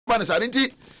man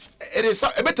it is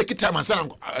a better time and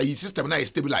some system now is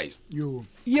stabilized. Yo.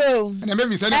 And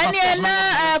maybe said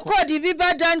Kwadi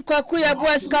Biba Dan Kwakuya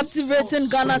boys captivating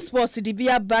Ghana sports the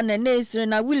Bia Ban and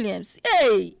Serena Williams.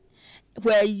 Hey,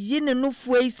 where yin no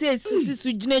way says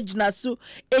Sisu Jina so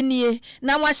any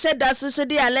now I said that so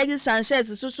the Alexis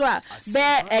Sanchez so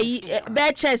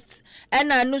bear chest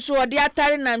and I know so the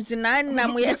Atari names in 9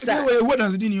 nam yes. What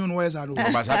does it know where's that? What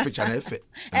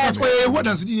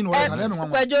does it know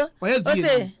where's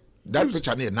that? That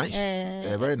picture is nice,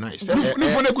 very nice.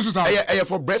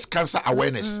 For breast cancer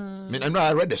awareness. I know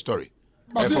I read the story.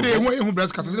 But say they want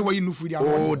breast cancer. They want you know food.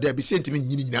 Oh, they be saying to me,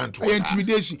 you need to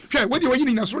intimidation. What do you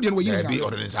need? That's what you need. Be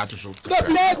ordinance to shoot.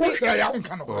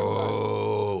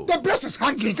 Oh, the breast is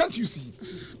hanging. Can't you see?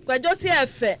 But just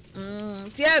TF.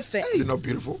 It's not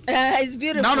beautiful. It's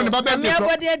beautiful. Now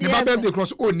the birthday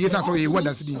cross. Oh, yes, so what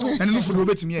does it mean? And no food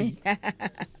over to me.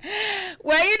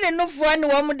 Why in enough one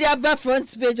the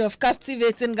front page of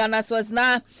captivating Ghana was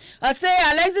now. I say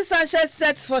Alexis Sanchez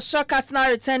sets for shock as now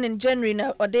return in January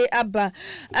or day Abba.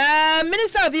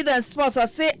 Minister of Youth and Sports I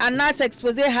say a nice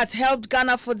expose has helped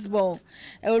Ghana football.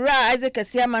 Isaac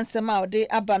Asiaman Sema or day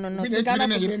Abba no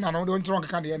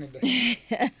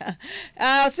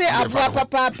say Abba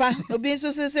Papa Obi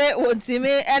so say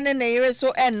Ontime ene na yere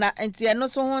so enna enti no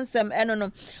so honsem eno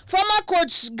no. Former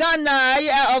coach Ghana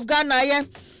of Ghana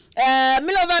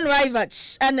Milovan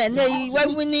Rivach and they were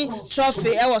winning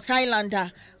trophy. I was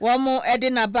Highlander. One more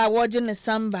Edina Ba watching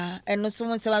Samba and no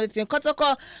someone said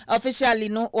Kotoko officially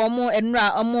no one more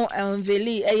Enra Omo and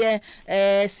Veli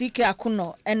Sike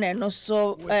Akuno and no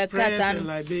so Katan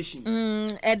libation.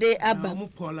 Ede Abba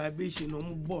libation no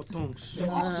more tongues.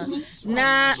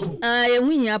 Na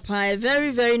we are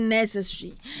very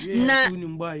necessary. Na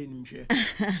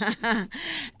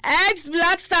ex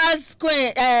Black Stars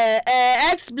Queen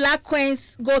ex Black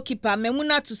Queens goalkeeper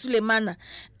Memuna to Sulemana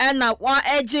and now one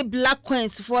edge Black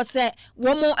Queens for say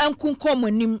womo enkunkom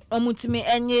nim omutimi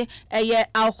enye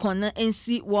alcon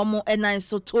nsi womo enan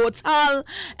so total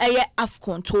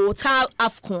afcon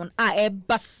a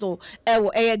basso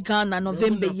Ghana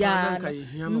November ya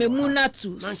Memuna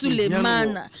to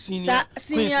Sulemana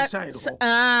senior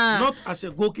not as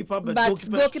a goalkeeper but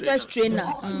goalkeeper's trainer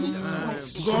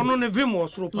gono ne vimo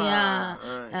sropa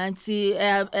anti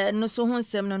no so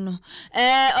honsem no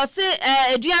o say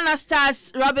Adriana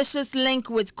Stars rubbishes link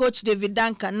with coach David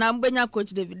Duncan. Now coach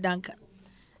David Duncan.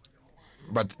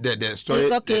 But the story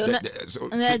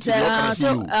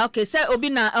okay say obi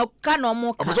na ka no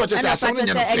mo ka na pa che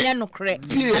say enye no kre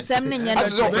asem ne nye no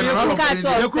ka so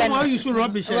how you should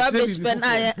rubbish pen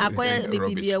akoya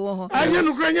bibie wo ho enye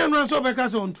no kre enye no so be ka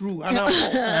so untrue ana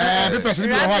the person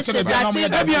be ho say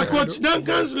be a coach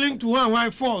Duncan's link to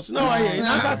one force now I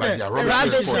na say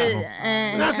rubbish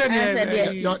na say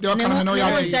it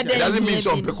doesn't mean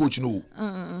some coach no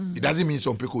it doesn't mean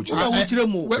some coach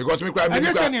because me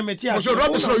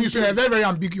rubbish no use very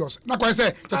ambiguous. Na kwa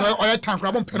say just oil tank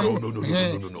rabon pen. No.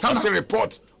 Some say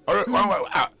report or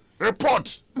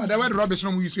report. Madam where rubbish no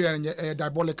use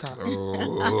diabolical.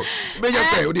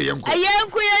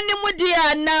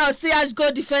 Now say as go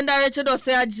defender Richard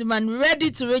Oseajiman ready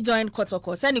to rejoin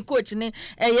Kotoko. Send coach ni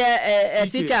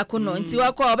Sike Akuno nti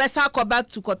wako obesa ko back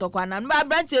to Kotoko na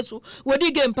branch so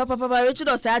wodi game papa Richard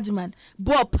Oseajiman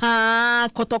bo pa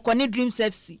Kotoko ni Dreams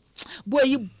FC. Boy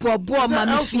you bobo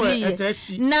mama fili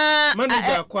na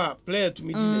manager kwa player to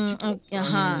me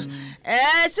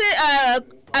say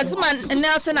Asuman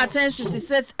Nelson attends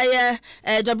 56th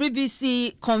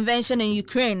WBC convention in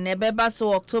Ukraine ebeba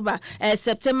so October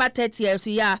September 30th so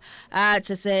yeah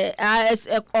just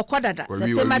okodada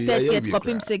September 30th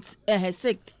copim 6th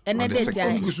and then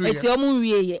it's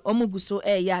omuguso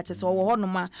yeah just wo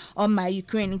honoma on my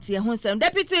Ukraine it's honsem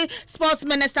Deputy Sports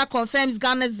Minister confirms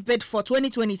Ghana's bid for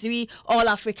 2023 All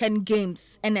African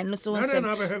Games and then so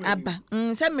aba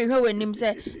say me hwe wenim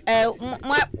say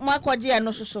mo akwaje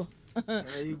no so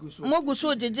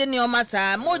Moguso jeje ni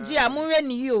omasa moji amure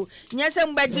ni yo nyese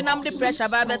mbaji nam the pressure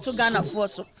ba beto Ghana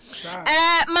force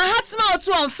Mahatma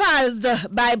Otu unfazed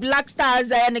by Black Stars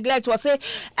neglect was say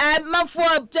manfo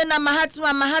na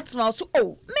Mahatma so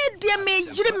me dia me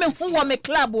yiri me hu wo me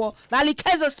club wo Valley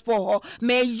Kaiser Sport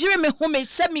me yiri me hu me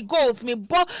share me goals me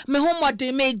bo me hu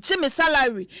modern me jimi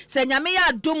salary se nyame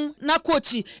ya dum na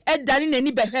coach edani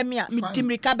nani behwe me a me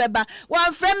dimrika beba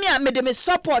wan frame me a me de me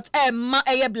support ma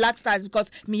Black Stars because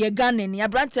me a Ghanaian ya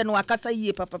brante no akasa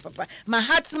yie papa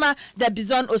Mahatma the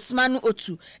Bison Osmanu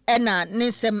Otu ena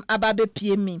nsem ababe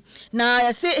pie mi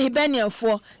na say Hibenian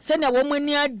for say na wo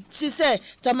mani achi say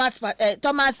Thomas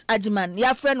Ajiman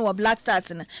ya friend wo Black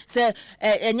Stars say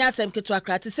enya sem keto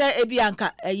akra say ebi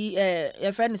anka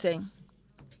your friend saying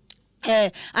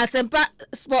Asempa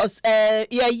Sports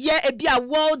ebia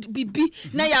world bibi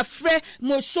na ya frɛ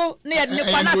mo show na ya ne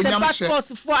kwa na Asempa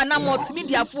Sports for na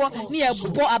multimedia for na ya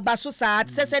bo abaso saa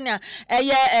sese na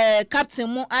captain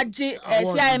mu age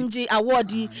CIMG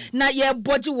award na ye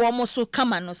boji wo mo so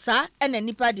kama no saa na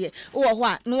nipa de wo ho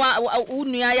a no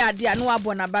unua ya de no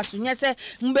abo na baso nye se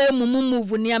mbe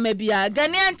move ni amabia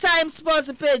Ghanaian Times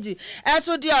Sports page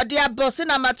also the boss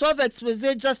number 12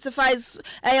 expose justifies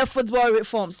football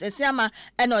reforms and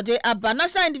the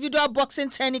national individual boxing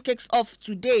training kicks off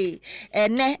today.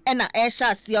 Na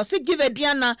Aisha see give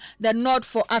Adriana the nod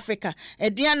for Africa.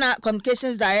 Adriana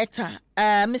communications director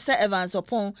Mr. Evans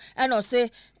upon and also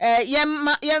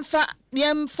yemfa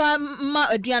ma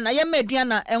Adriana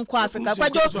Adriana enko Africa.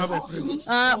 Kwajo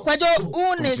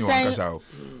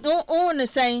une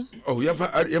saying oh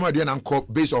yemfa Adriana enko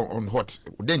based on what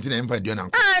didn't empire Adriana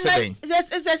enko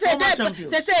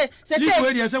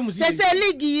say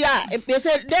league ya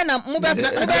say then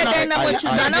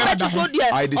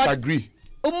I disagree.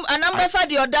 Number for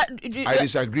the other I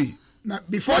disagree.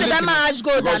 Before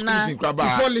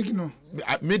league no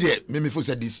me for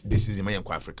say this is in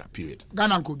Young Africa period.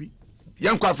 Ghana and Kobe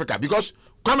Young Africa because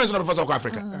comments on the first of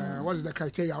Africa. What is the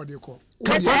criteria how they call?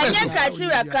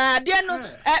 Criteria there no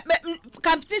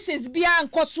competitions be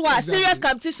anko serious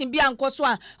competition be anko so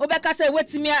obeka say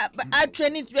wetimi a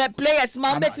training players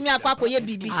ma betimi akwa ye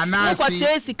bibi ko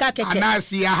say sika keke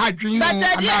anasi ahadwin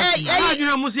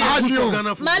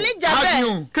Malik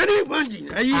Jabe can you imagine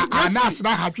anasi na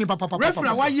ahadwin papa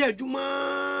referee wa ye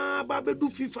adwuma ba be do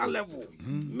FIFA level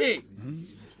me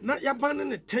na ya ban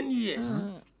 10 years.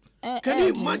 Can you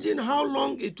imagine how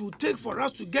long it will take for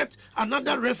us to get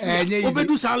another referee?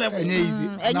 Obedu sa level.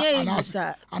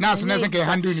 Anas na can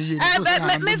handle ni.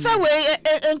 Me fa we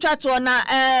ntwa to na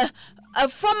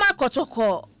former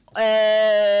Kotoko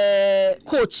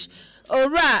coach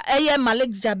ora Malik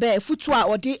Jabe futu a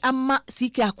odi ama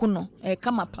CK Akuno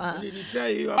kama pa.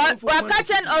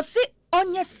 Wakachen osi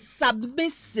onye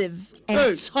submissive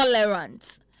and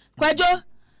tolerant. Kwajo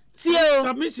tio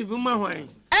submissive ma hwan.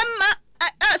 Emma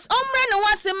omre no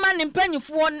wase man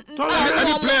mpanyifo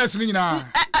any players ni na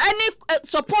any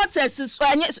supporters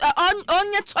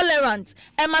onye tolerant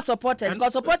Emma supporters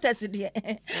because supporters there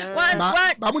one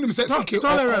ba munim say CK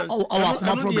our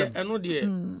problem eno de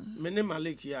me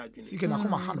Malik ya adwene CK na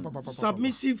come hand papa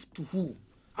submissive to who.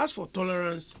 As for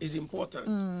tolerance is important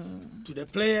to the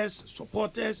players,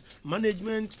 supporters,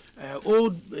 management,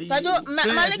 old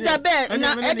Malik Jabe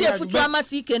na e dey futu ama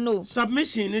CK no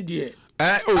submission there.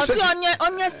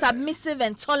 Onye submissive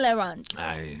and tolerant.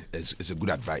 It's a good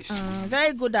advice.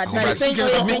 Very good advice.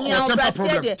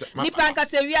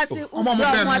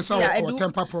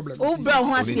 Temper problem.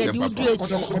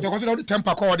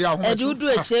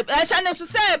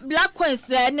 Black Queens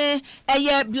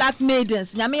Black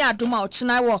Maidens. Nyame adoma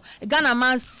ochina wo Ghana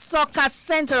Man Soccer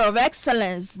Center of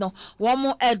Excellence no.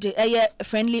 Womo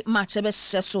friendly match be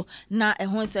so na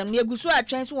ehon sem ne egusu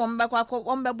atwen so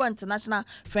wo international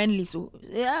friendly so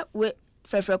yeah we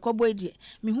Frefre Kobo die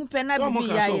me hu pe na bibi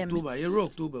ya yem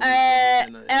October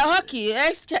hockey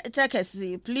checkers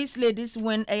please ladies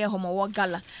win homo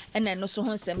gala and no so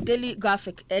honsem daily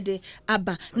graphic de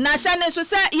aba na shane so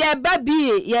say ye ba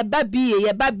bi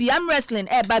I'm wrestling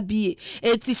ba bi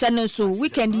eti shane so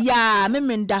weekend ya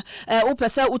memenda wo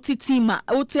pese uti teama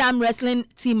uti I'm wrestling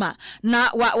teama na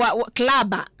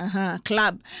club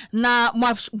club na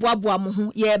boaboa mo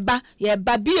ho ye ba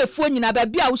bi efo nyina ba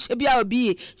bi a wo hye bi a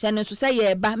obi shane so say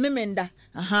ye ba memenda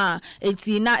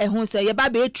eti na ehun say ye ba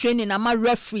be training na ma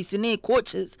referees na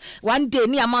coaches one day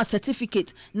ni ama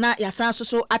certificate na yasan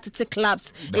so atete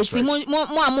clubs eti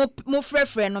mo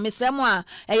frefre no mesem a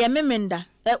ye memenda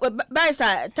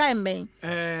barisa time ben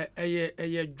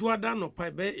ye juada no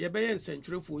pa be ye be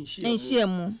nsentwerefo nhia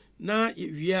mu na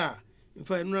wi a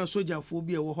infa no soldier fo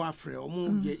bi e wo ho afre omo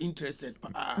ye interested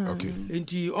okay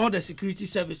enti all the security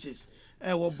services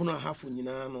wo bono hafo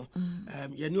nyina no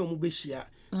ye ne omo be hia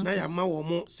na ya ma wo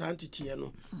mo santete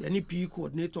no ye ne P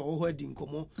coordinator wo ho adi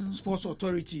nkomo sports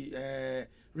authority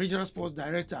regional sports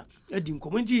director adi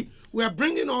nkomo nti we are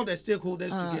bringing all the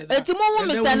stakeholders together eti mo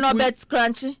Mr. Norbert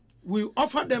Crunchy we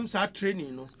offer them some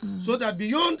training so that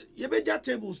beyond yebeja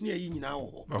tables near nyina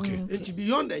wo okay and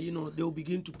beyond that they will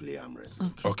begin to play arm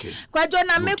wrestling okay kwajo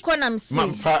na me konam si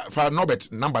fa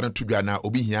Norbert number no to bia na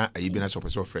obi hia ayi bi na so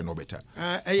person friend Norbert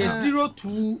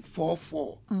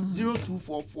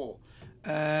 0244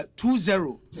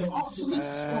 20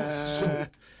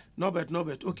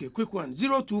 Norbert okay quick one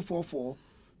 0244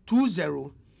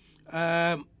 20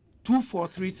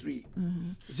 2433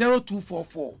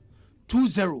 0244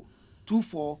 20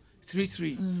 2433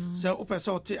 So open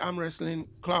so arm wrestling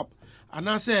club. And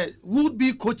I said would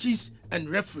be coaches and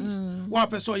referees. What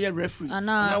person you referee?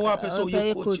 Now what person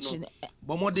you coach?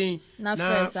 Bomodin na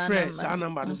fresh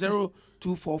number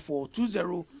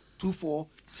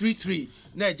 0244202433.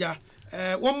 Neja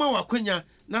one more wakwenya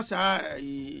na sa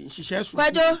hihye so.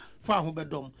 Kwajo fa ho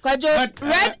bedom. Kwajo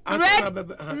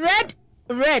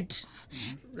red.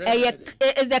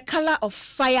 Is the color of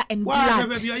fire and blood.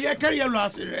 Baby, you can yellow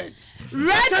as red.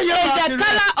 Red is the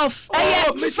color of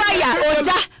fire.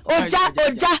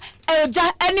 Oja,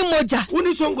 any moja.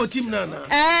 Uni songo team nana.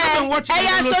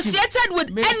 Associated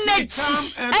with energy,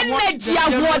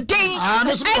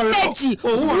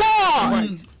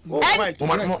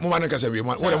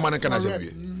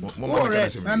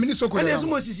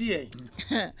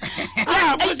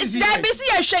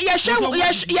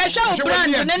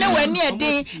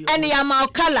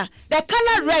 the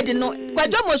color red no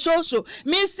kwadomo so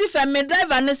means if a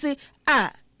driver and say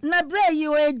na bra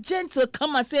you a gentle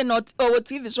come and say not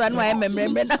TV so no I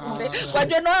remember na say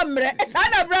kwado no amre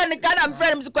na bra ni kana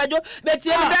friend kwado but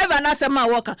you driver na say ma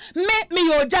worker me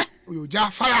yoja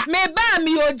fire me ba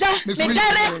me yoja me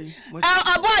dare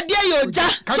abo ade yoja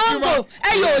songo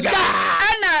yoja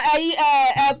ana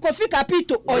Kofi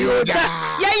Capito oyoja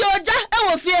ye yoja e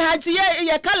wo fie ha ti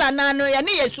ye kala na no ye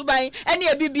ne ye suban e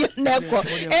ne bibia na ekọ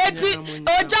eti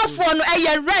oja fo no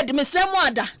ye red Mr.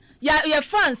 Moada ya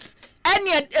France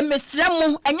any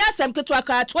mesremu enya asem keto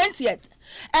aka 20th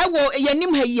ewo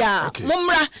yanim ha ya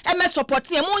mumra eme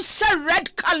support ye mun share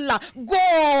red color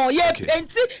go ye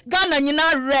paint Ghana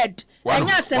nyina red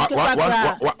enya asem keto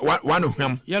aka one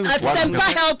hwam Asempa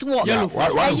health work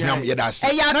one hwam ye das na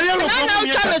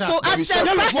twa so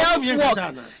Asempa health work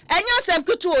enya asem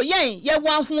keto yen ye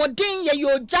wan hoden ye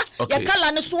yoja ye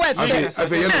color ne so efe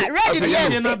red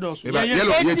ye na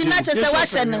chese wa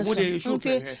hye ne so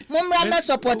nti mumra me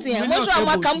support ye mo so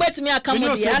amaka mbetimi aka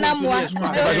mo de anamwa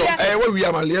we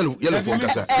am yellow phone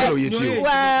kasa yellow yeti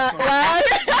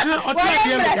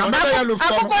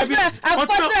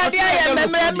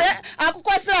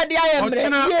akukosra dia ye mre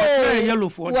yellow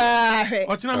phone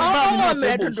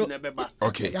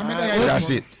okay that's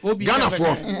it Ghana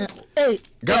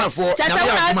for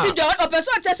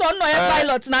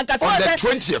pilot na kasa on the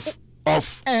 20th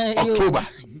of October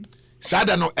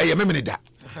sada no memene da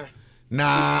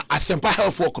na Asempa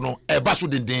health work no eba so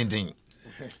den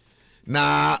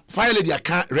na fire lady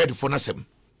aka ready for nasem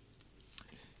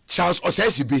Charles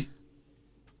Osesibe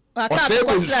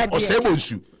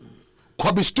Osebonsu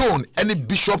Kobe Stone and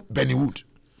Bishop Bennywood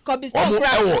Kobe Stone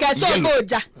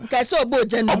keso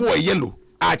oboja no omo yellow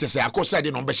a kese akosa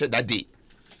de no be that day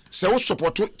se wo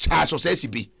support Charles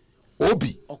Osesibe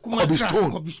Obi Kobe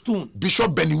Stone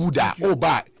Bishop Bennywood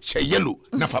oba she yellow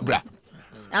na fabra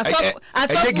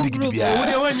aso group we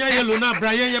dey yellow na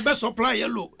bra ye be supply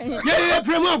yellow ye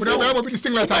premo for we be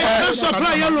sing letter ye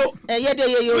supply yellow ye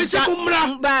dey we say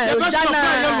kumra ye be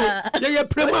supply yellow ye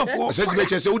premo for say be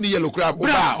say uni yellow crab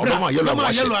oba yellow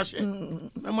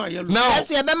now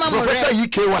Professor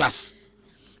E.K. Wallace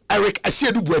Eric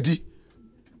Asiedu Buadi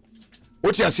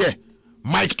what you say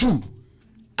Mike 2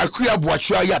 Akuya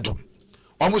Boachua Yadom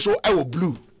almost so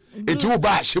blue it will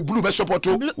buy she blue be support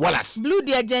Wallace blue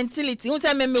the gentility who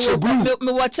say me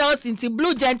watch Chelsea into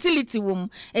blue gentility wom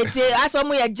it aso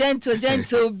mo gentle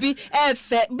be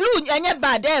blue anya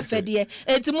bad there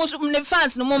it mo ne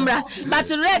fans no mumra but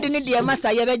red ni de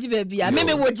masa ye beji baby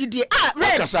me wo gidi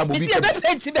red me say be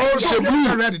paint be she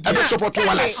blue red be support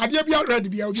Wallace ade bia red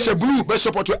bia she blue be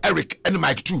support Eric and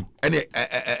Mike 2 and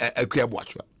Akuya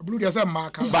Boachua blue dey say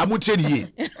mark ba mo tie ni e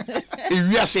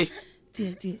wiase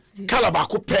Kalaba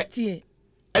ko pe e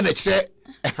na kire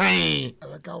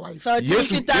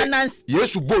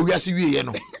Yesu bo wiase wiye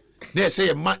no na say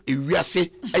ye ma e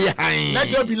wiase e ye han let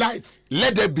there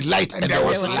be light and there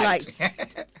was light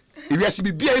e wiase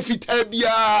bi bia fita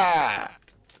bia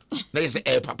na ye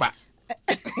say papa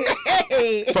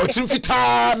for tin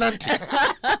fita nanti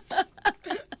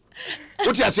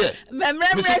what you say memre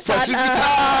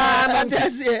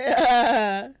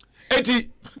eti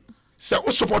se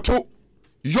o support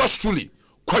yours truly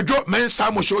Kwadwo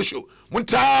mensa mo shosho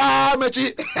munta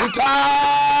mechi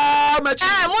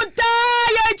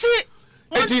yachi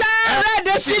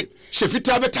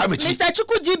shefita beta mechi Mr.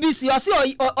 Chuku GBC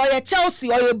or your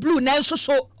Chelsea or your blue na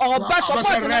so or back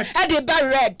support e dey be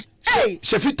red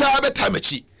shefita beta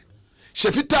mechi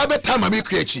shefita beta mami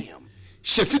kuachi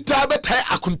shefita beta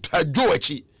akuntadwo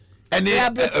achi ene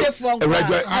radio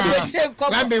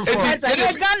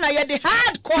Ghana ye the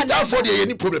hard corner for the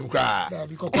any problem kra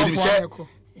say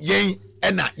yen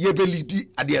ena ye be lead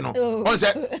ade no on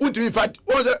say untimi fa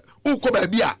on say uko ba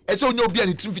bia e say onye obi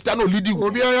ani team fita no lead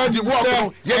obi ya di work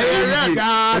no ye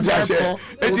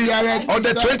on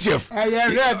the 20th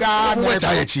what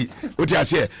are you what you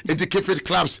say it kifit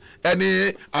clubs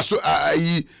any aso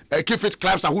kifit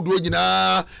clubs ahodo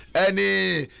nyina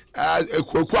any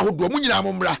kwaku ahodo mu nyina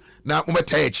momra na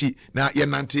mometa echi na ye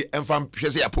nante emfa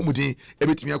hwese ya pomudin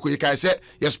ebetimi akoyi kai say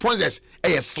your sponsors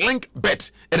slink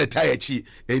bet in a tire chi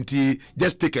and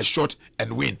just take a shot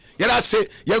and win. Yeah, I say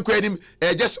young him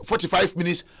just 45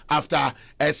 minutes after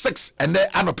 6 and then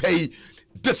I pay.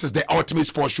 This is the ultimate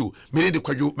sports show. Meaning the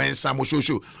Kwaju men Samo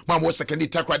show. Man was secondly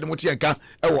takra the Motianka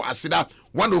Asida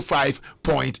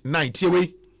 105.9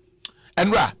 TV.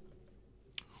 And Ra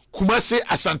Kumase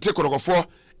Asante Korogofo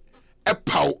a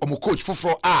pow omo coach for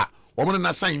woman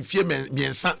na sign fear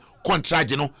miensa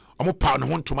contract no omo pow no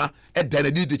hontuma e dan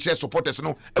adi the church supporters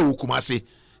no e wo Kumase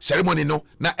ceremony no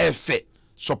na efe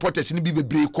supporters ni bi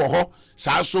bebre ko ho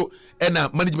saa so e na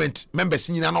management members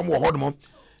nyina no mo ho dum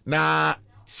na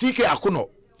CK Akono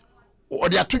o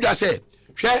de atodwa se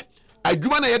hwe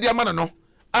adwuma na ye de amana no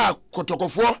a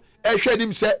kotokofo e hwe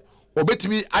nim se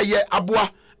obetimi aye aboa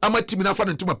amatimi na fa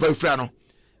no ntuma pa afra no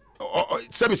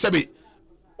sebi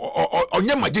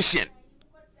onye magician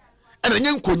and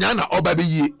enye nkonya na oba be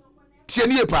yie tie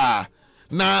nie pa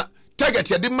na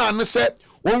target ye de man no se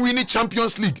won win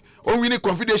Champions League won win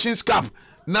Confederations Cup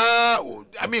na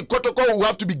I mean Kotoko will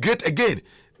have to be great again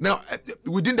now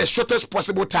within the shortest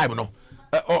possible time no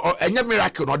enye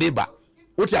miracle no dey ba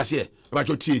what you say about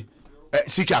your tie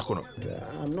CK Akono.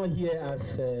 I'm not here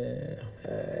as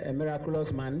a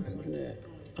miraculous man.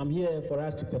 I'm here for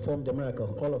us to perform the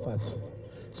miracle, all of us.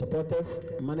 Supporters,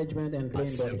 management, and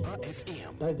playing body.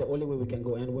 That's the only way we can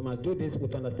go, and we must do this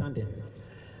with understanding.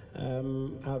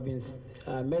 I've been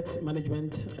met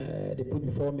management. They put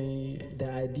before me the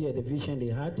idea, the vision they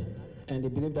had, and they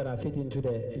believe that I fit into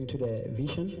the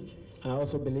vision. I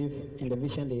also believe in the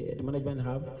vision the management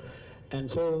have,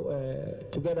 and so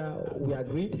together we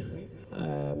agreed.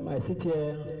 I sit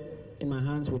here in my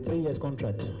hands with 3 years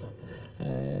contract.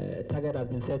 Target has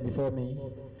been set before me.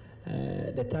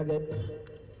 The target,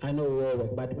 I know we all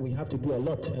work, but we have to do a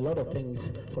lot of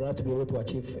things for us to be able to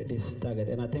achieve this target.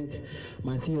 And I think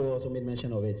my CEO also made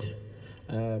mention of it.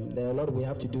 There are a lot we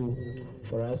have to do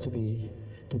for us to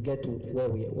get to where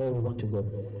we want to go.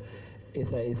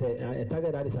 It's a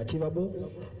target that is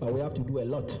achievable, but we have to do a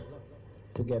lot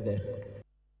to get there.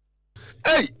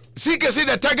 Hey, CK say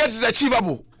the target is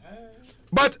achievable,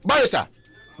 but Barrister.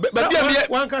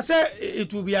 One can say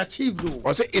it will be achieved though.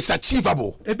 Or say it's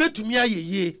achievable. It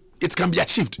can be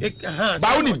achieved.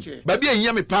 But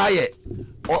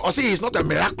or say he's not a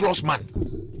miraculous man.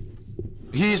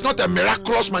 He is not a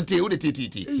miraculous man.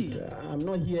 I'm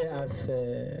not here as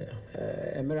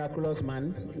a miraculous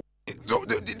man.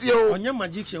 On your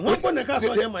magician, one point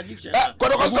on your magician.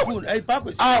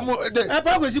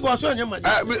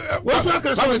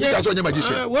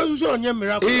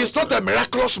 He is not a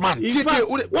miraculous man.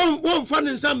 One fun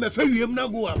in some very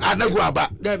go up. I never go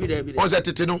about David. Was that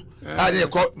it? No, I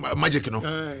didn't call magic. No,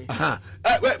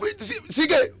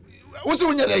 what's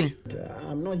on your name?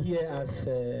 I'm not here as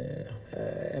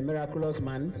a miraculous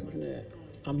man.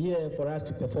 I'm here for us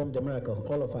to perform the miracle,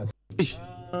 all of us.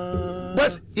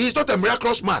 But he's not a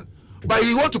miraculous man. But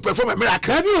he wants to perform a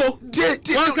miracle.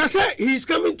 One can say he's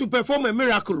coming to perform a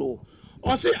miracle.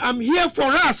 Or say, I'm here for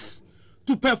us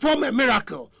to perform a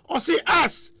miracle. Or say,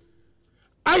 us.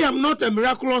 I am not a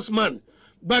miraculous man,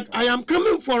 but I am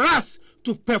coming for us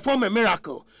to perform a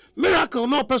miracle. Miracle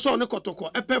no person ne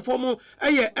kotoko. A perform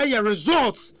a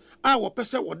results. Our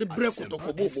person what the break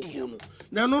kotoko.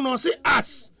 Now no say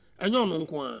us. And you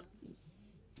know.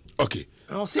 Okay.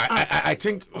 I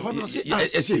think I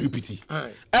say repeat it.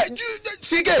 I'm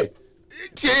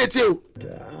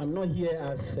not here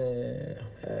as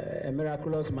a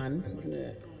miraculous man.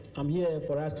 I'm here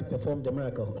for us to perform the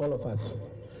miracle, all of us.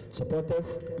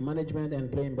 Supporters, management, and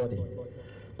playing body.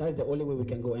 That's the only way we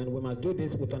can go, and we must do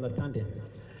this with understanding.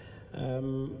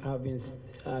 I've been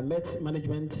met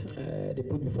management. They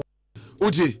put before.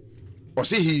 OJ, or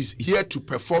say he's here to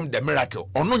perform the miracle.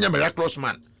 Or no, miraculous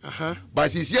man.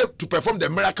 But he's here to perform the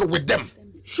miracle with them.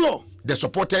 Sure. The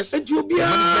supporters, the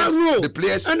management, the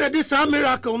players. And this a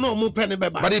miracle, no.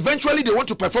 But eventually they want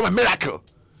to perform a miracle.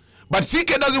 But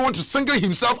CK doesn't want to single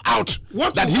himself out.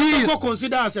 What that he is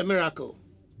consider as a miracle?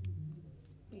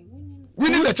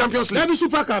 Winning the Champions League. Maybe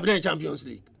Super Cup, then Champions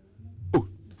League. Oh,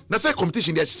 that's a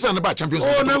competition. There's something about Champions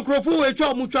League. Oh, Nankrofu,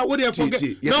 what do you forget?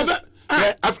 Yes,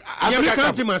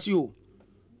 you.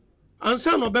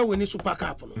 ansa no be win Super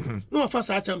Cup no. No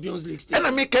first Champions League still. And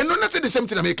I make no not say the same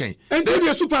thing I make. And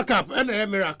the Super Cup and a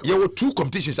miracle. There were 2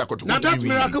 competitions I could. Now that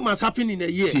miracle must happen in a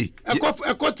year. I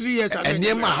got 3 years and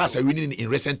Nema has a winning in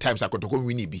recent times I could go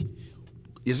winning be.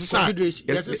 Yes,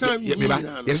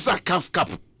 CAF Cup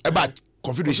about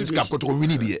Confederations Cup could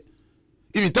winning be.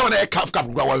 Even town a CAF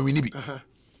Cup go winning be.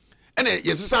 And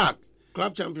yes,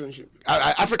 Club Championship.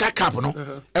 Africa Cup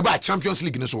no about Champions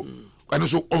League so. And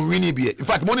so on winning be. In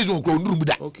fact, money is on ground room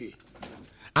that. Okay.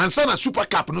 And son a Super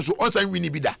Cup no so on time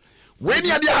winning be that. When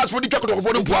you has for the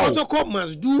protocol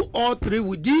must do all 3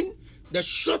 within the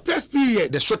shortest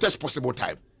period. The shortest possible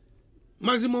time.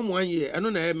 Maximum 1 year. I know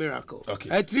a miracle.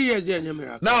 Okay. 3 years there a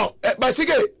miracle. Now, but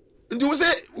Sige, you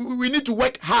say we need to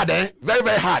work hard, very,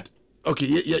 very hard. Okay,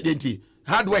 yeah,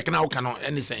 hard work now cannot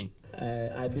anything.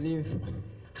 I believe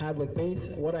hard work pays.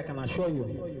 What I can assure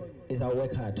you is I'll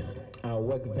work hard. I'll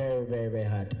work very, very, very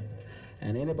hard.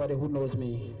 And anybody who knows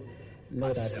me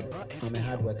know that I'm a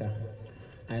hard worker.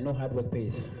 I know hard work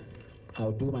pays.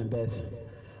 I'll do my best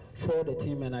for the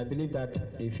team, and I believe that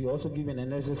if you also give an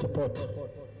energy support,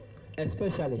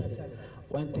 especially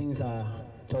when things are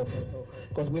tough,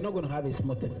 because we're not going to have it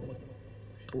smooth.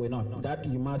 We're not. That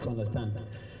you must understand.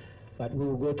 But we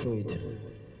will go through it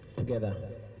together.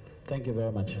 Thank you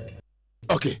very much.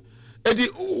 Okay. Eddie,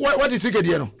 what is Sika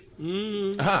Diano?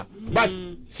 But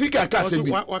Sika Castle.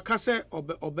 Wakase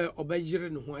obejire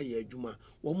no ho aye adwuma.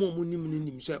 Wo mo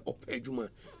nim se opejuma.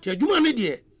 Ti adwuma ne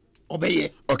de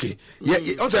obeye. Okay.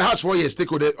 Yeah, on the house 4 years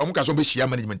stakeholder omuka so be share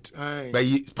management. But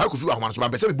you park of you ahwan so ba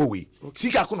be bo we.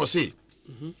 Sika ko no say.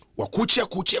 Wa coachia.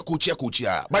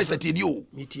 By that you.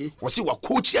 Was see wa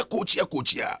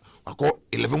coachia. Wako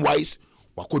 11 wise,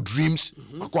 wako dreams,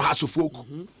 wako house of folk,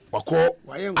 wako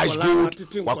ice gold,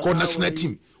 wako national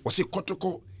team. Was see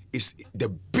Kotoko is the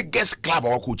biggest club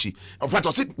of Kochi. In fact,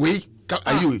 what's it? We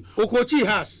are you? Kochi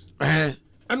has. And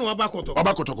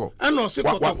Kotoko. And no say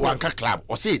one club.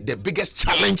 Or say the biggest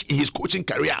challenge in his coaching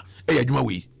career.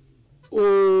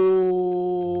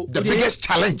 Oh, the biggest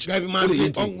challenge. Good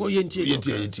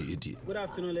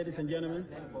afternoon, ladies and gentlemen.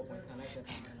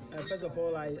 First of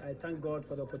all, I thank God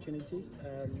for the opportunity.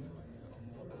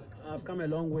 I've come a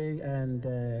long way, and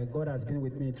God has been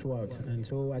with me throughout. And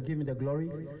so I give him the glory.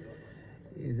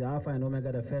 He's the Alpha and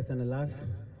Omega, the first and the last.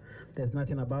 There's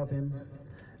nothing above him.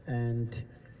 And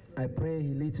I pray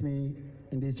he leads me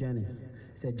in this journey.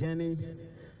 It's a journey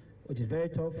which is very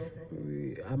tough.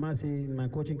 I must say, in my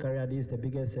coaching career, this is the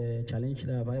biggest challenge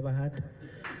that I've ever had.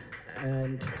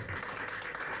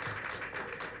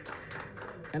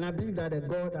 And I believe that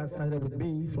God has started with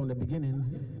me from the beginning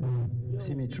will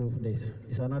see me through this.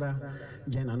 It's another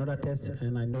journey, another test,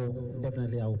 and I know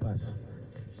definitely I will pass.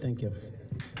 Thank you.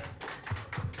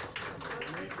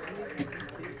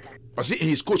 But see, in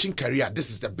his coaching career, this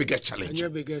is the biggest challenge. Your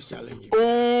biggest challenge.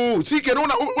 Oh, see, can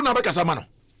una beka samano.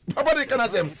 Papa de kana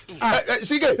sem.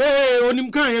 Sige. Hey,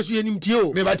 onim kan yesu enim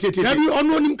tio. Me ba tete. Nabi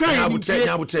ono onim kan enim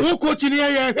tio. Wo coaching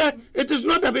here, it is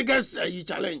not the biggest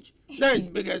challenge.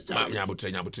 Then biggest challenge.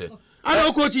 Nyabutre. I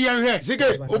don't coach here.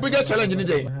 Sige, o biggest challenge ni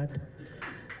dey.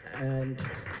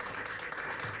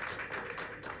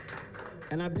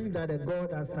 And I believe that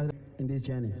God has started in this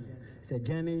journey. It's a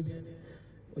journey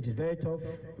which is very tough.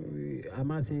 I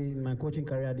must say, in my coaching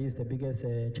career, this is the biggest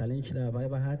challenge that I've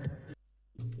ever had.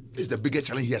 It's the biggest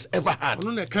challenge he has ever had.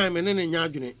 No,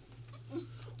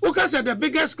 who said the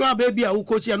biggest club baby who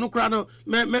coach here no crano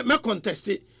me contest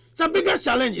it. It's the biggest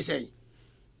challenge you say.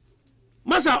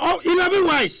 Masa 11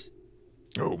 wise.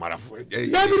 Oh, marafu.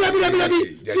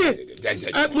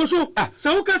 Moso,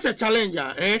 so who say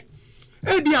challenger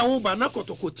dia wo ba na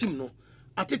kotoko team no.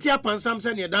 Atitia pansam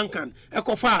se ne Duncan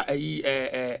ekofa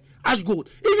Ash Gold.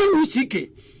 Even who CK,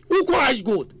 who call Ash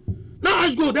Gold. Now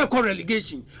Ash Gold they call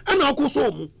relegation. And na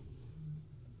so mu.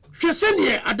 Hwe se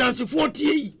ne adanse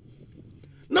 40.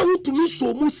 Now who to me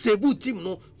so mu save team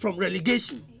no from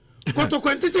relegation. Kotoko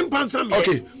entitim pansam.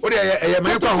 Okay. O dey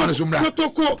my kwa hono so mra.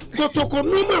 Kotoko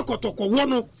no ma kotoko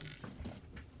wono.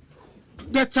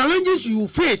 The challenges you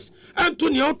face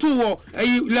Antonio to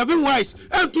 11 wise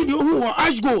Antonio who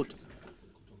Ash Gold.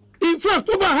 In fact,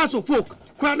 Oba has a folk,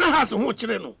 Krana has a whole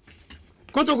channel.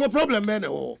 Kotoko problem, man,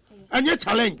 and your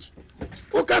challenge.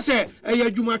 Oka say,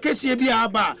 Jumakesi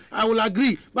Biaba, I will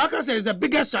agree. Baka says the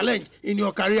biggest challenge in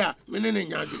your career.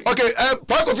 Okay,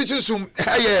 Park officials,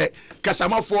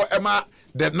 Kasama for Emma,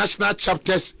 the National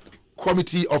Chapters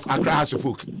Committee of Accra House of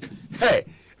Folk. Hey,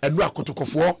 and we are Kotoko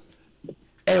for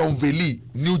on Veli,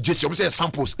 New Jersey. I'm saying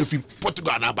samples if you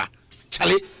Portugal and Aba.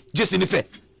 Charlie, Jesse Nife.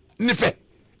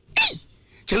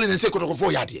 Challenge and say Kotoko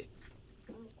 4 yard here.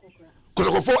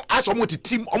 Because as almost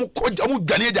team, almost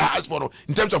Ghanaian has for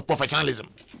in terms of professionalism.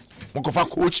 Mokofa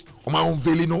coach, Oma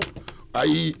Velino,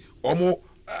 I almost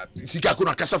Sika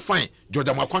Kuna Kasa fine,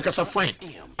 Jordan Makwan Kasa fine.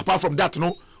 Apart from that,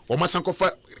 no, Oma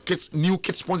Sankofa new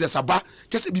kit sponsors Saba,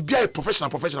 just be a professional.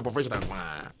 Pakovi,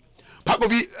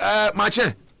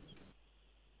 Marchen.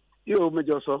 Yo,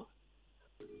 Major, so.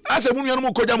 As a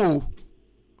woman, Kojamu.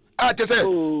 Ah, just say,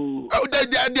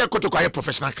 they are a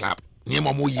professional club. Near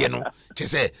Mamu Yeno,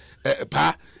 just say,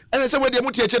 Pa, and I said, what the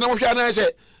Mutia and I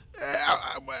say,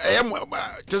 I am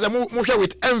just a musha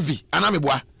with envy, and I'm a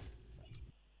boy.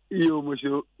 You,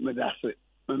 Monsieur Medase,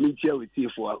 I meet you with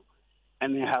you for,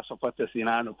 and they have supporters in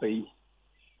Anno Pay.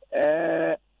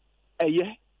 A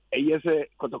yes,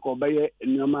 Kotokobay,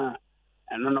 Noma,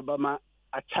 and Nonobama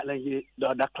are challenging the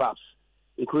other clubs,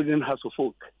 including House of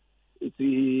Folk. It's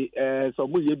the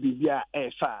Sobuya Bibia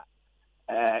Fa,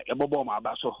 a Boboma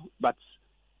Basso, but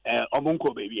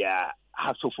Omunko Baby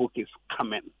House of Folk is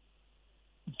coming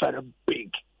very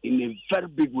big, in a very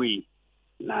big way.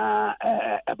 Na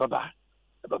Baba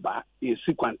is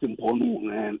sequencing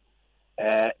Ponu, and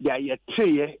they are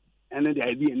 3 years, and the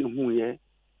idea in who ye, a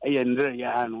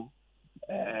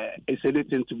it's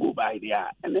anything to go by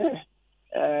there, and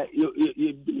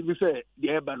you say the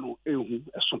Ebano, a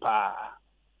super.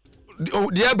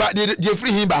 Oh, the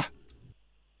free him ba.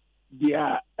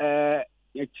 The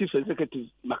chief executive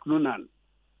McNonan,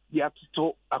 the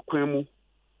to Aquemu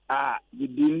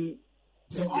within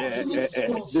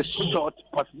this short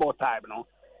possible time, no,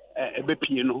 a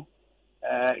BP,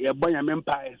 your boy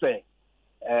empire say,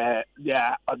 they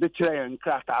are the chair and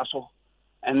craft also,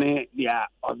 and they are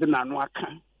ordinary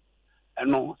Nwaka,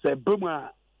 and no, say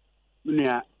Buma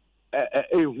near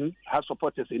has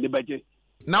supporters in the budget.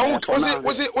 Now,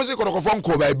 was it going to phone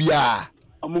call baby?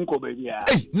 Amunko baby.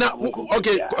 Hey, now,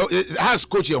 okay, has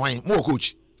coach your wine, more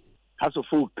coach. Has a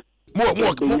folk.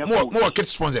 More kid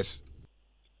sponsors.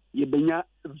 You be a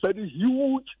very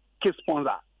huge kid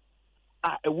sponsor.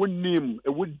 A wood name,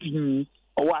 a wood dean,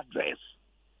 or address,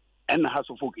 and has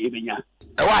a folk even. A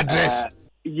address?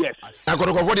 Yes. I got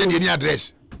to go for the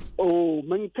address. Oh,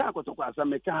 many can't go to class and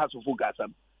make a house of folk.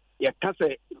 You can't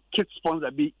say kid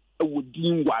sponsor be a wood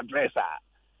dean address.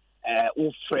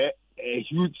 Offer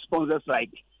huge sponsors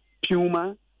like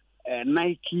Puma,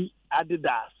 Nike,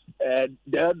 Adidas,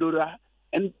 Deodora,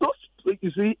 and those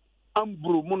you see,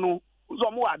 Ambro Mono,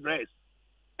 some address.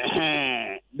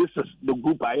 This is the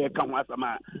group I come with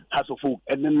my house of folk,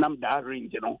 and then I'm that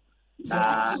range, you know.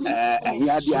 And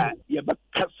yeah, but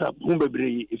Casa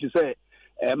Pumbabri, if you say,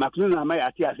 Macluna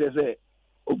Mayatia says,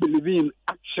 believe in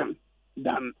action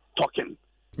than talking.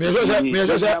 Me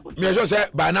just say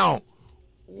by now.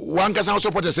 One can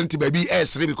also put a senti baby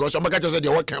S3 because some guys said they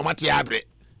work on Matiabre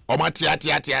or Matia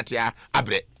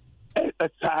Abre.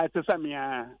 It's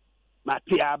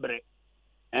Matiabre,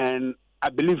 and I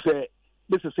believe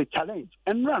this is a challenge.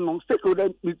 And run on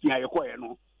stakeholder meeting I acquire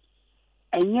no.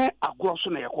 And yet, a gross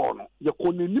on a corner. You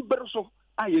call me Liberso,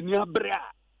 I near Brea.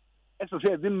 As I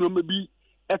said, then no maybe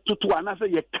a to another,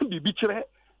 you can be bitter,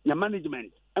 your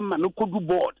management, and Manuko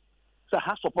board. So,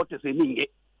 has supporters in Inge.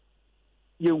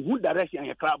 You would direction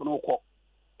your club no call,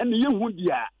 and you would be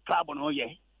a club no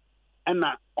ye, and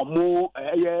a more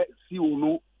see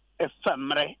no a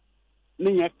family,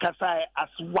 near Kasai as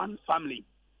one family.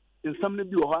 In some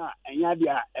of you are, and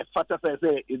Yadia, a father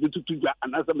say, is it to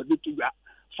another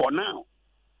for now.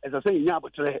 As I say, yeah,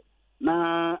 but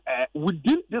now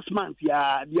within this month,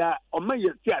 yeah, or may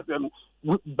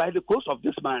by the course of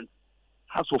this month,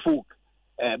 House of Folk,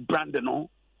 Brandon,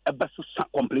 a best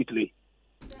completely.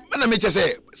 When I make you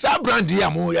say, Sam Brandy,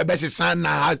 your best son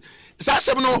now.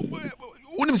 Sassano,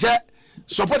 wouldn't say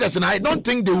supporters, and I don't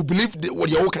think they will believe what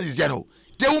your work is. They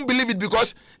won't believe it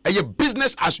because your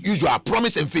business as usual,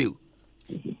 promise and fail.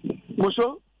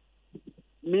 Moso,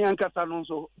 me and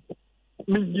Casanonso,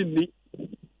 me,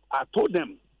 I told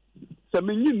them, so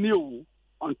me knew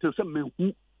until some men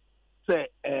say,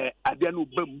 I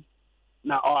didn't boom.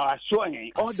 Now, I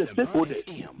showing all the stakeholders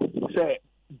say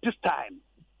this time.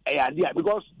 Idea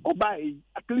because by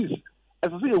at least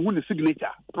as I say, win the signature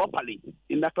properly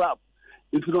in the club.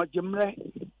 If you know Jemre,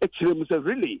 actually,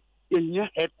 really in your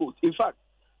head coach. In fact,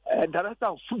 director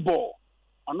of football,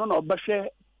 I don't know, Bashe,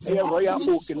 Royal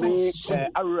Oak, and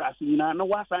Aras, no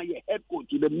was your head coach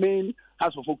to the main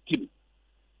House of Folk team.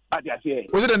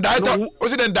 Was it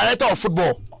the director of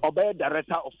football? Or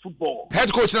director of football.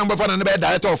 Head coach number 1 and the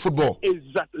director of football.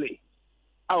 Exactly.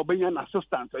 I'll be an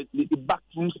assistant, the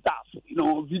backroom staff, you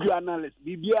know, video analyst,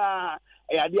 BBA,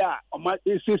 idea,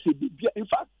 in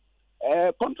fact,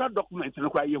 contract documents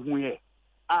require you here.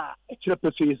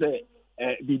 Actually, say,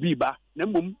 BBA,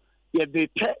 Nemum, yeah, they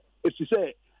if you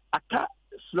say aka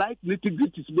slight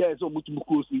nitty-gritties there so much we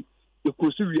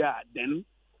are then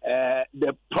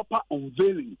the proper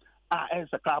unveiling as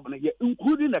a club,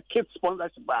 including the kid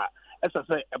sponsorship as I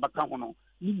say about no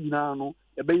in a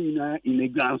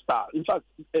grand style. In fact,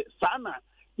 Sana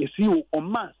you see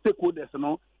on my stakeholders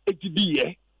no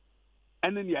HDA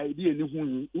and then the idea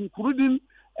including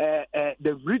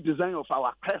the redesign of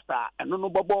our crest and no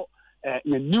bubble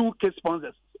new kid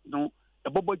sponsors no the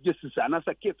bubble justice and as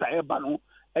a kid I no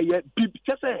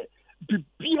just a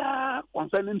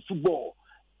concerning football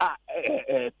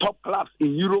top clubs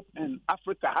in Europe and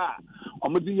Africa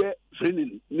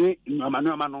training no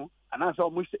and as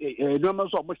almost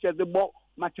the ball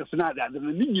matches now that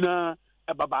the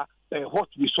what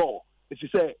we saw. If you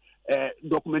say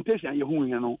documentation, you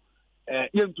know,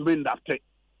 you to win that.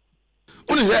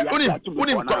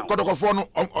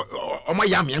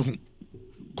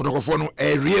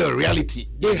 A real reality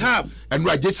they have, and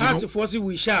right, just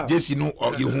we shall. Yes, you know,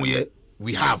 or you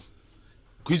we have.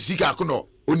 Kwisika kono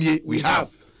onye we have.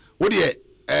 What the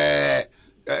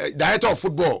director of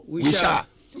football we shall.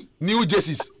 New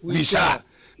jerseys we shall.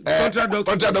 Contract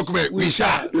document we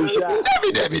shall.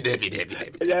 David.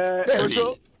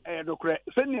 Also,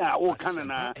 senior o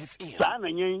Canada, sana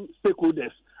yen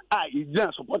stakeholders.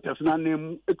 Ijan supporters na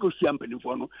name ecosystem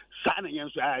penifo no. Sana yen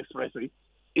so express it.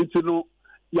 Into no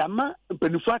yama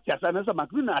penifo atiasa na sa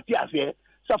makrina atiase.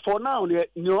 So for now,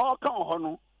 you all come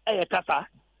on kasa.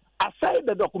 Aside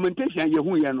the documentation you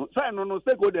hu no. Say no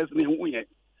stakeholders ni hu ye.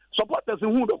 Supporters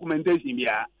hu documentation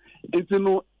bia. Into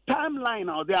no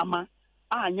timeline out there ma.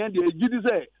 By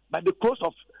the close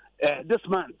of this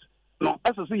month, no,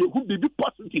 as I say, it would be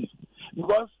positive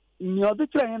because you know the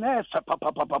train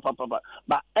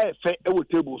but our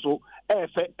table so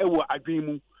our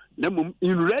agreement.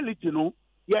 In reality, no,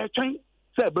 yeah, train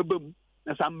say babum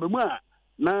na sambema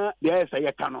na there say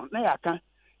ya canon na ya can.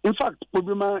 In fact,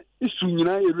 problem issue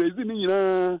raising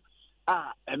and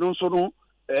also no.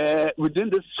 Within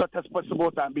this shortest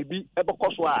possible time, baby,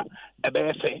 ebokoswa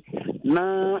ebefe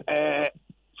na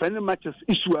friendly matches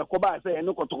issue akoba say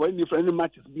no koto any friendly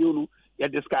matches bi onu ya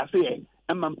discuss here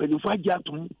and man penifo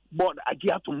agiatum board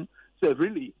agiatum say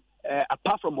really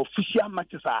apart from official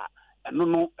matches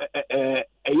no e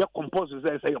compose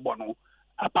say bono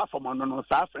apart from no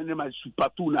sa friendly match super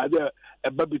 2 na there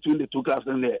between the two clubs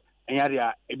and the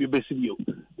area ebibesibio.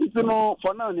 You know,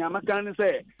 for now, I'm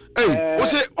say. Hey,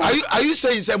 are you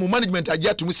saying say management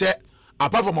agia to me say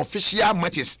apart from official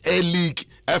matches, A League,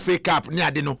 FA Cup, ni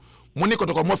adeno, money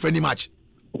koto ko more friendly match.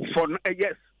 For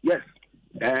yes.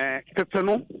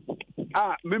 Tetano.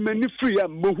 Me free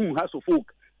mohu has of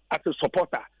folk as a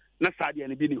supporter. Na sadi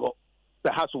and bini ho.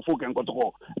 The house of folk and koto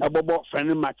ko abobo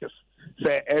friendly matches.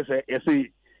 Say as the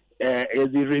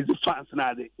raise fans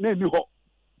na de. Ne ho.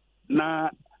 Na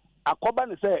akoba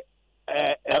ne say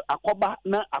akoba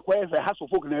na akwese has of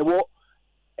folk na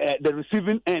the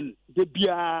receiving end the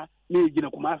bia na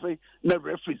gina kumase na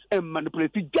referees and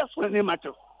manipulate just friendly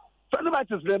matches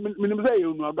minimum say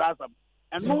you know asam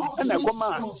and no and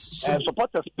akoma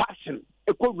supporters passion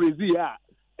equal raise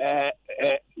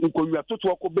nkonwa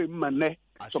toto akoba mmane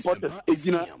supporters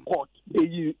egina court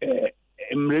no.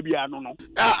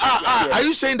 Are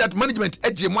you saying that management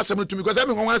edge mwasem to me because I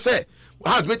mean when say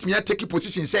has made me take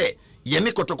position say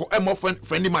yene kotoko more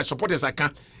friendly match supporters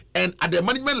aka and at the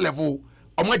management level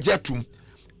omajetum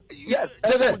yes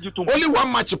only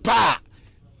one match pa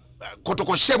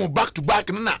kotoko share back to back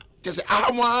na just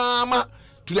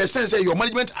to the sense say your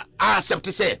management accept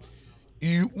say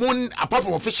you won apart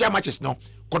from official matches no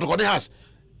kotoko has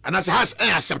and as has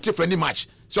accept friendly match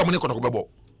so money kotoko bebo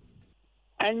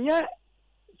and yeah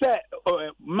say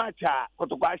match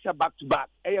kotoko back to back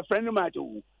a friendly match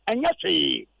and yes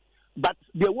but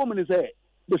the woman is the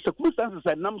circumstances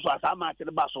and numbers are match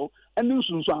the basso and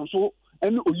news so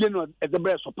and you know the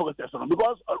best supporters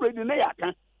because already now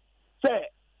can say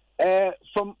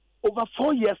from over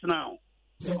 4 years now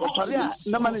Australia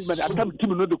no management attempt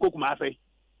team no the kokuma say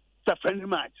it's a friendly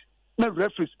match no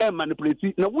referees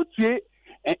manipulate now what say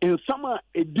in summer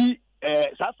a d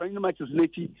friendly matches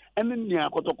nachi and then near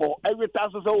kotoko every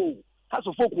thousand so has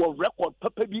a folk will record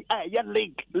papa bi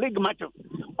league matches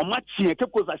on match here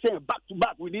because I say back to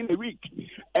back within a week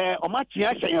on match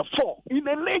here 4 in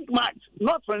a league match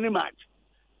not friendly match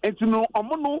and to know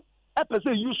omono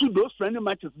say you should those friendly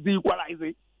matches the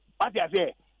equalize what I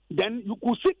say then you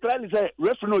could see clearly say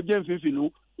referee no James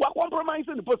Fifino what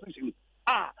compromising the position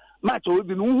match will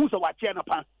be no who's a watching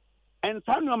upon and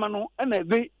Samuel Mano and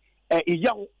they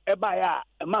young ebaya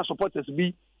ma supporters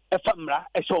be efamra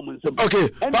ehom nsem okay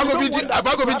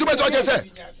bago bi tuba to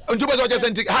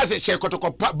say has a share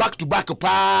kotoko back to back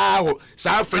pa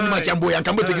sa friend match ambo yan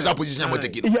kan bo take his position am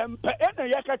take it yempa ena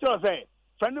ya ka cho say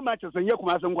friend matches en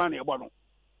yakuma se nkwa na ebo no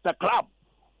the club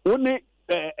only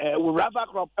we rather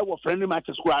club our friend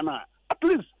matches kwa na at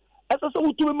least as so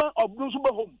utumi man obnu so be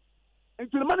home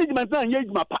until management na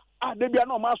yejuma pa de bia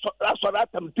na o ma so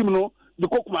atam team no de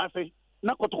kokuma se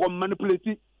na kotoko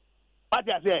manipulate what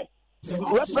I say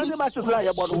referee matches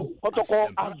like protocol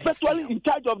are virtually in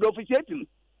charge of the officiating.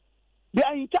 They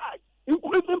are in charge,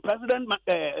 including President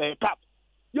Cap.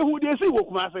 You who they see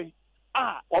Wokumase.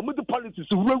 Or with the politics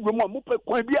to run more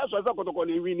Quabia as a protocol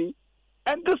in winning.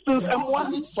 And this is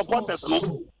M1 supporters.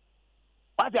 What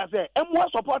I say,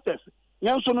 M1 supporters.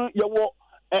 Yanson, your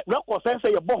record sense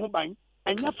your bomb bank.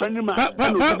 And your friendly man,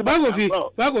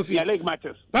 Bagofi, league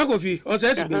matches. Bagofi, or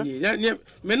says,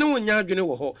 Meno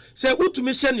Yagino, say, what to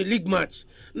me send the league match.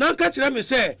 Now, catch them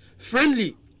say,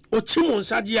 friendly, or Timon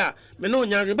Sadia, Meno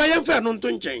Yagri, by a fair non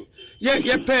tunchain.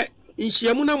 Ye pet in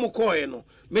Shiamuna Mokoeno,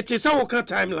 Metisawoka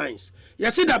timelines.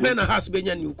 Yasida Bena has been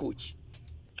a new coach.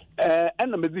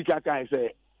 And the Medica guy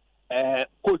say,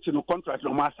 coach no contract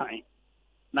no my sign.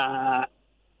 Now,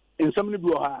 in some of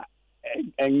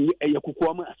and a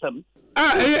kukuama some.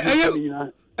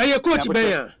 A coach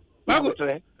bear.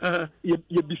 You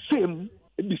be same,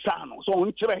 be sano. So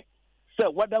on tre, say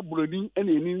what that bloody and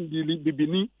in the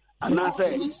bini, and I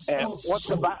say,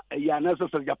 whatever a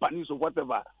necessary Japanese or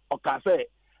whatever, or can say,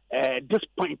 this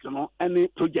point, you know, any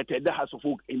project that has a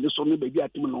folk in the Sony baby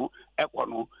at Timono,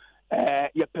 Econo.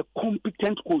 You're a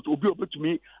competent coach will be able to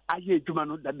me. I hear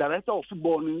Jumano, the director of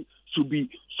football should be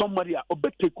somebody who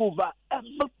will take over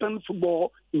everything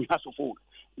football in Hasselhoff.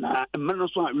 Now, a man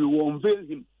we will unveil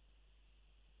him.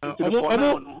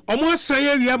 Almost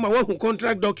say we have my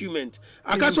contract document.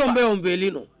 I can't unveil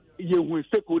no. You will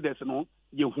stakeholders, no.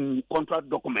 You will contract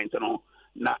document, no.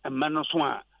 Now, a man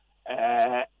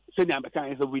senior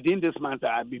mechanics within this month,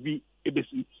 I be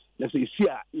ABC. Let's say, see,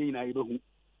 in a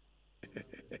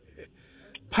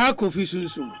Park of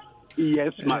Isunsum.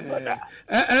 Yes, my brother.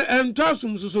 And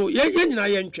Tassum so,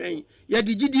 yen train. Ya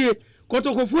digidie,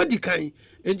 Kotoko for the kind,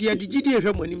 and ya digidie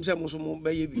when himself was more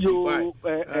by you.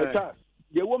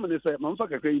 The woman is a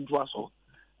Mamfaka into us.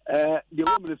 The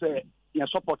woman is a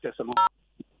supporters,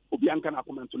 Obianca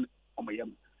Akuman on my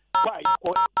young. Why,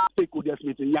 stakeholders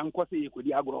meeting young Kwasi with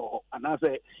the agro, and I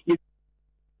say,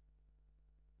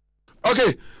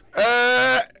 okay,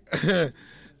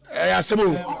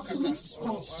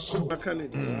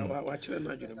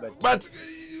 but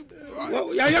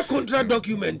your contract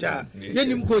document,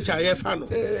 Yenim coach, I have found.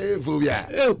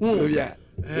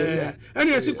 And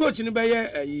yes, a coach in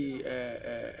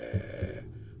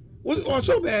what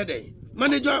also bad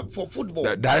manager for football,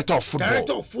 director of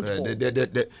football,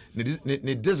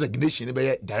 the designation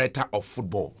director of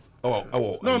football.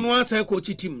 No one say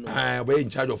coach team. We're in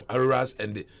charge of Auroras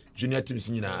and the junior teams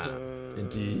in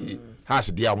the has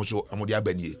the Amuso Amodia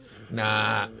Benny.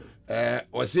 Now,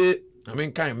 was it? I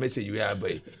mean, kind of message you are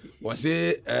by. Was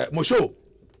it Mosho?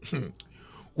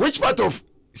 Which part of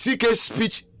CK's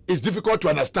speech is difficult to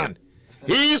understand?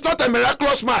 He is not a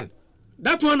miraculous man.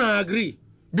 That one I agree.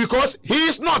 Because he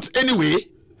is not anyway.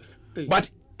 But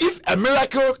if a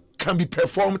miracle can be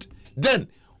performed, then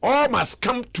all must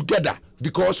come together.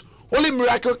 Because only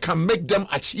miracle can make them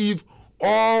achieve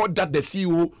all that the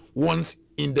CEO wants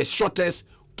in the shortest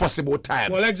possible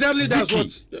time. Well, exactly that's what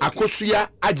Akosuya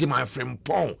Ajiman from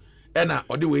Pong and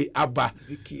all the way Abba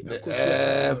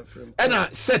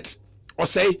and set or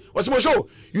say show.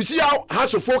 You see how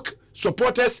House of Folk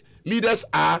supporters, leaders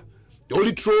are the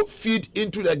only throw feed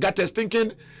into the gutters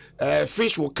thinking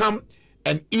fish will come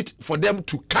and eat for them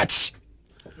to catch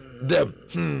them.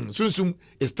 Sunsum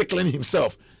is tickling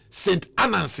himself. Saint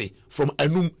Anansi from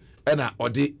Anum and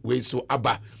Ode way so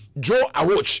Abba. Joe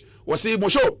Awoch was saying,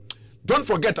 Mosho, don't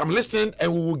forget I'm listening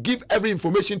and we will give every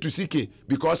information to CK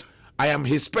because I am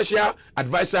his special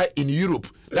advisor in Europe.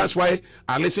 That's why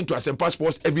I listen to Asempa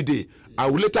Sports every day. I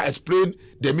will later explain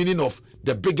the meaning of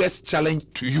the biggest challenge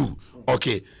to you.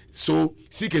 Okay, so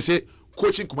CK say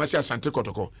coaching Kumasi Asante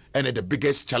Kotoko and the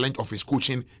biggest challenge of his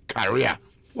coaching career.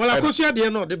 Well, of course, you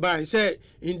know the buy. Say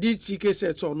indeed, CK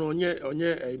said so. No,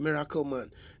 a miracle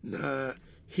man. Nah,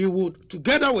 he would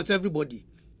together with everybody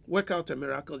work out a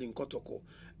miracle in Kotoko,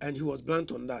 and he was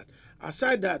blunt on that.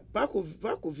 Aside that, back of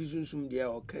vision there,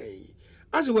 okay.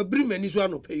 As we bring many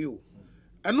one pay you.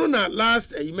 I know that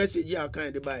last message here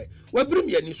kind of buy. We bring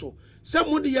me so.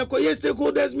 Somebody ya koye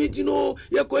stakeholders meeting no,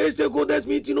 ya koye stakeholders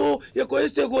meeting no, ya koye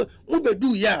stakeholders. Mube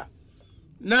do ya.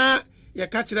 Na ya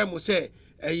catch them say.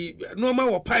 Normal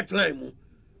or pipeline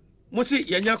Mosi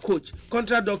yenya coach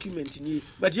contract document ni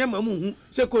but yema mu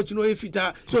say coach no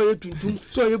efita so ye tuntum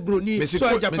so ye broni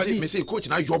so Japanese me say coach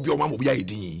na job your mama obi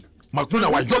ayedin Macron na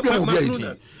wa job your mama obi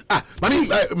ayedin mani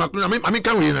Macron I mean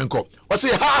can we nko o say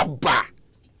haba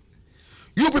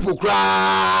you people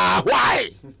cry why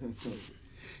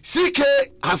CK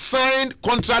has signed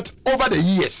contract over the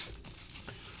years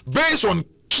based on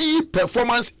key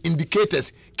performance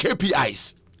indicators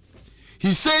KPIs.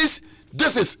 He says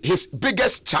this is his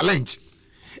biggest challenge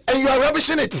and you are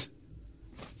rubbishing it.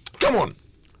 Come on,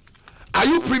 are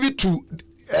you privy to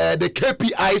the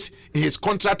KPIs in his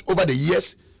contract over the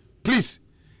years? Please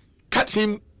cut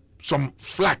him some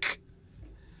slack.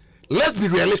 Let's be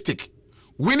realistic.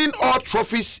 Winning all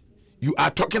trophies you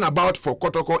are talking about for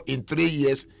Kotoko in 3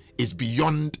 years is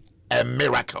beyond a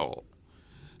miracle.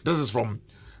 This is from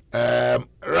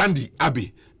Randy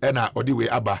Abbey and Odiwe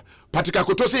Abba. Patika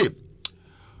Kotose,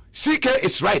 CK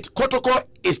is right. Kotoko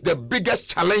is the biggest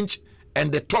challenge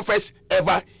and the toughest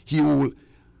ever he will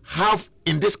have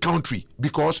in this country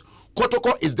because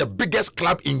Kotoko is the biggest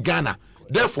club in Ghana.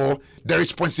 Therefore, the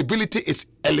responsibility is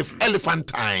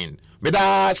elephantine.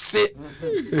 Meda say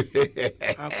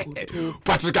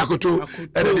Patrick Akoto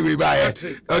anyway by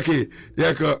okay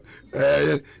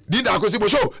did Akosi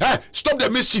show stop the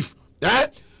mischief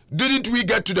didn't we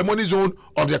get to the money zone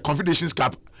of the Confederations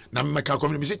Cup now me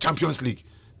say Champions League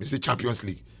okay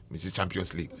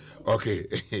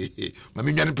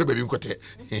mami nyan pe baby nkote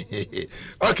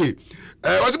okay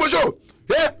Osibo show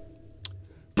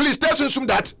please tell Sunsum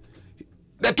that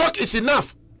the talk is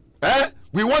enough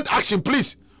we want action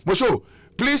please Mosho,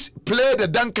 please play the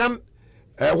Duncan,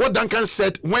 what Duncan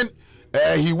said when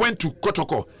he went to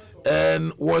Kotoko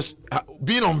and was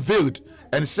being unveiled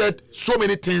and said so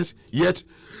many things, yet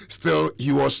still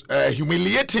he was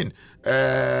humiliating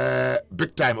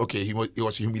big time. Okay, he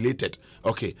was humiliated.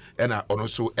 Okay, and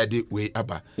also Eddie Way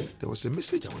Abba. There was a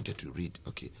message I wanted to read.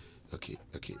 Okay.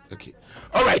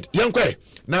 All right, young kwe.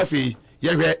 Nafi,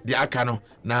 yehwe the akano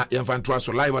na yemfantua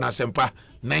so live on Asempa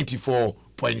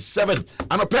 94.7.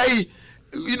 And pay,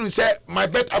 you know, say my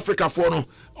bet Africa for no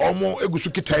omo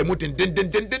egusuki time din.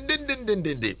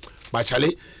 But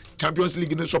Charlie, Champions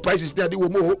League no surprises there wo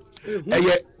mo.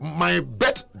 My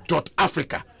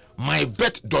bet.africa.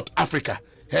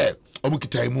 Hey, omo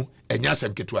kitaimu enya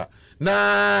sem ketwa.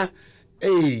 Na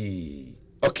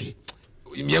okay.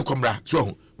 Imien komra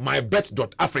so my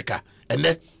bet.africa and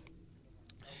then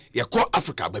you call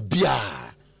Africa babia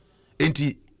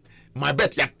enti my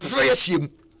bet ya treshim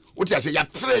what you say ya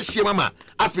treshim mama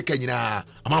Africa nyina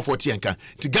ama 40 enka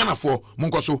ti Ghana for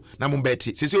monko so na mo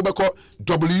bet say we call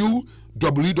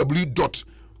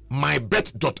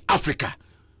www.mybet.africa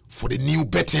for the new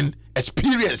betting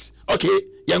experience. Okay,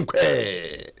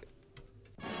 yankwe.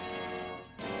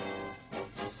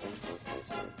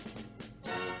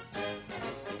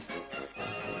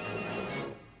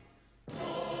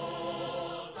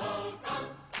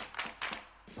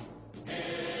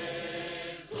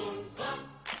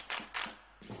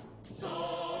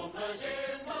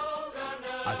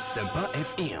 Asempa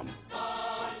FM.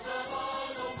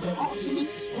 The ultimate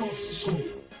sports show.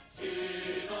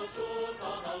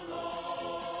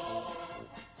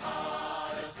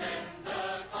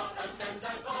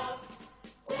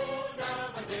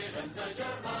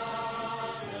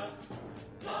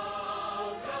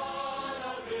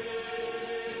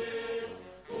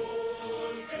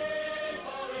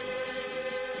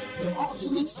 The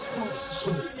ultimate sports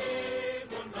show.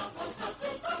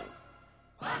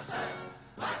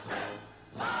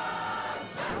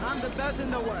 I'm the best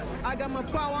in the world. I got my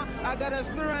power, I got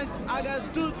experience, I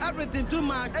got do everything too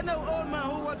much. Any old man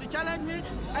who wants to challenge me,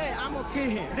 hey, I'm okay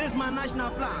here. This is my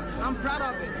national flag. I'm proud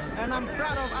of it. And I'm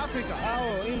proud of Africa.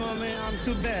 Oh, you know what I mean? I'm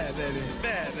too bad, baby.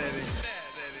 Bad, baby.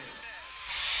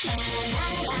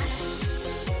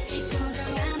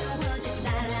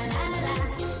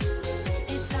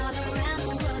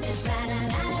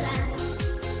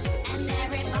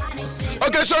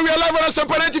 Okay, so we are live on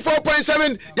Asempa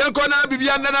 94.7. Yankona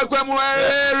Bibian Nana Kwemu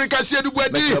Erika Siedu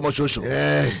Bwedi.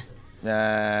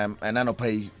 And I no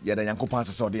pay yada yanko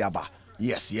passes or the aba.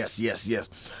 Yes.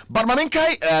 But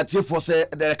Maminkai for say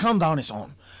the countdown is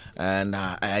on. And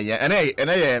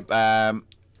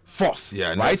fourth,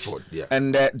 yeah, right? Fourth, yeah.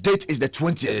 And the date is the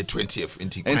 20th. 20th.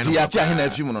 And Yatia Hina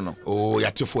film no. Oh,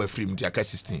 Yatia for a film, Yaka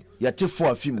 16. Yatia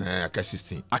for a film. Aka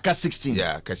 16. Aka 16.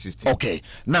 Yeah, Aka 16. Okay.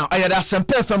 Now I had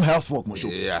Asempa from Health Work, Mosho.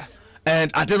 Yeah.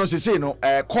 And I don't know say no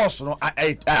course no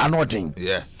I know thing.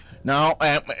 Yeah. Now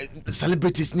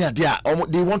celebrities near there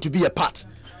they want to be a part.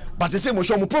 But they say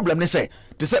Mosho mo problem they say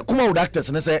come out actors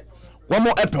and they say one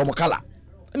more April mo kala.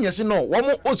 And you say no, one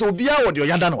more also be out your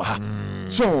yada no ha.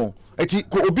 so eti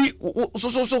ko obi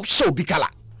so show bi kala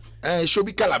show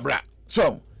bi kala bra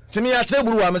so timi ya kire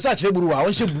buru wa me sa kire buru wa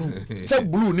won she blue say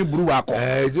blue ni buru wa ko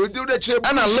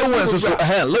ana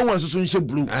lowen so she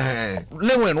blue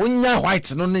lowen onya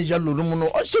white no ne yellow no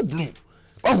no o she blue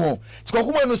oh ti ko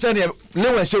kuma no say ne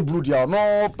lowen she blue dia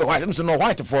no white so no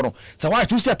white for no say white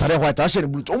tu say tare white a she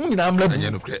blue o mu nyina am la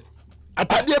blue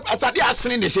atade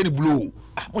asene ne she blue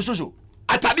mo so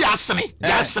atade asene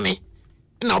ya asene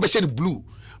na obe she blue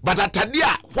but atade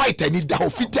a white ani da ho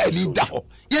fita ani da ho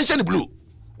yen she blue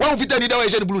one fita ni da ho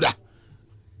she blue da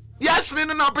ya asene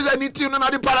no na pesa ni ti no na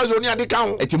de parazoni ade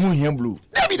kan eti mu hia blue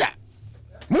da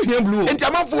mu hia blue enti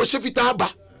amanfo she fita ba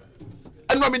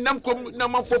eno mi nam kom na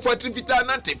amanfo 14 fita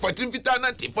nante 14 fita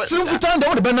nante 14 fita da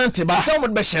wo de benante ba say wo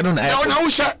de be she no na na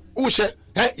wo she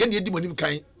ye ne edi monim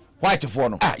kan white for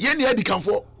no ye ne edi kan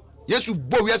for yesu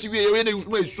bo wiase wie ye ne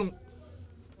esum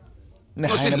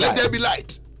no say let there be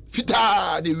light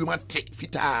fita ne wi mate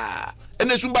fita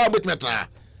ene esum ba motmetra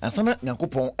ansana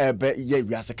nyankopon ebe ye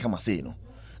wiase kama sei no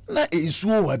na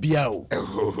esuo wa bia o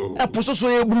epo so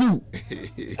ye blue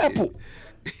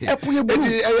epo ye blue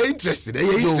e interested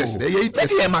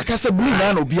e makasa blue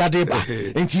na no bia de ba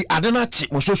enti ade na chi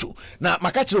mososo na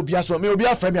maka kire obia so me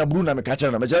obia fra me blue na me ka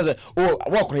kire na me kire say oh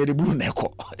wa kono ye de blue na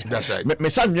eko that's right me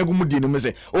sa nwegu mu di no me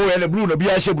say oh ye blue na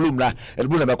bia she blue na e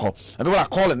blue na me ko e be wa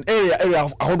calling area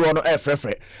ahodo no e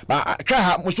frefre ba ka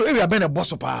ha moso area be na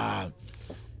boss pa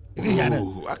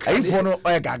I for no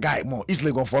gagai more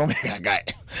easily go for me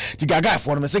gagai the gagai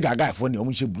for me say gagai for ni o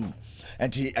mu she blue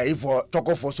and I for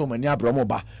talk for so many abromo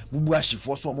ba bubu ashi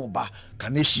for so mo ba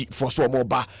kaneshi for so mo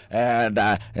ba and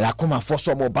akoma for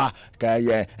so mo ba ka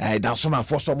dansoma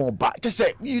for so mo ba just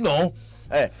say you know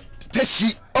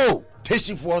teshi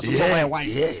for so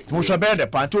why mo sha be the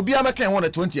pan to be amaka on the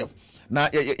 20th na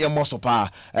ye moso pa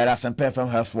Asempa FM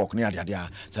health work ni ade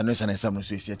sanu so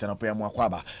esi etana pa mo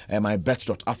akwaba my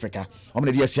bet.africa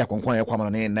omne de esi akonkon ye kwama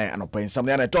na anopa nsam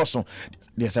na toso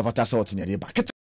de se fata so tini de ba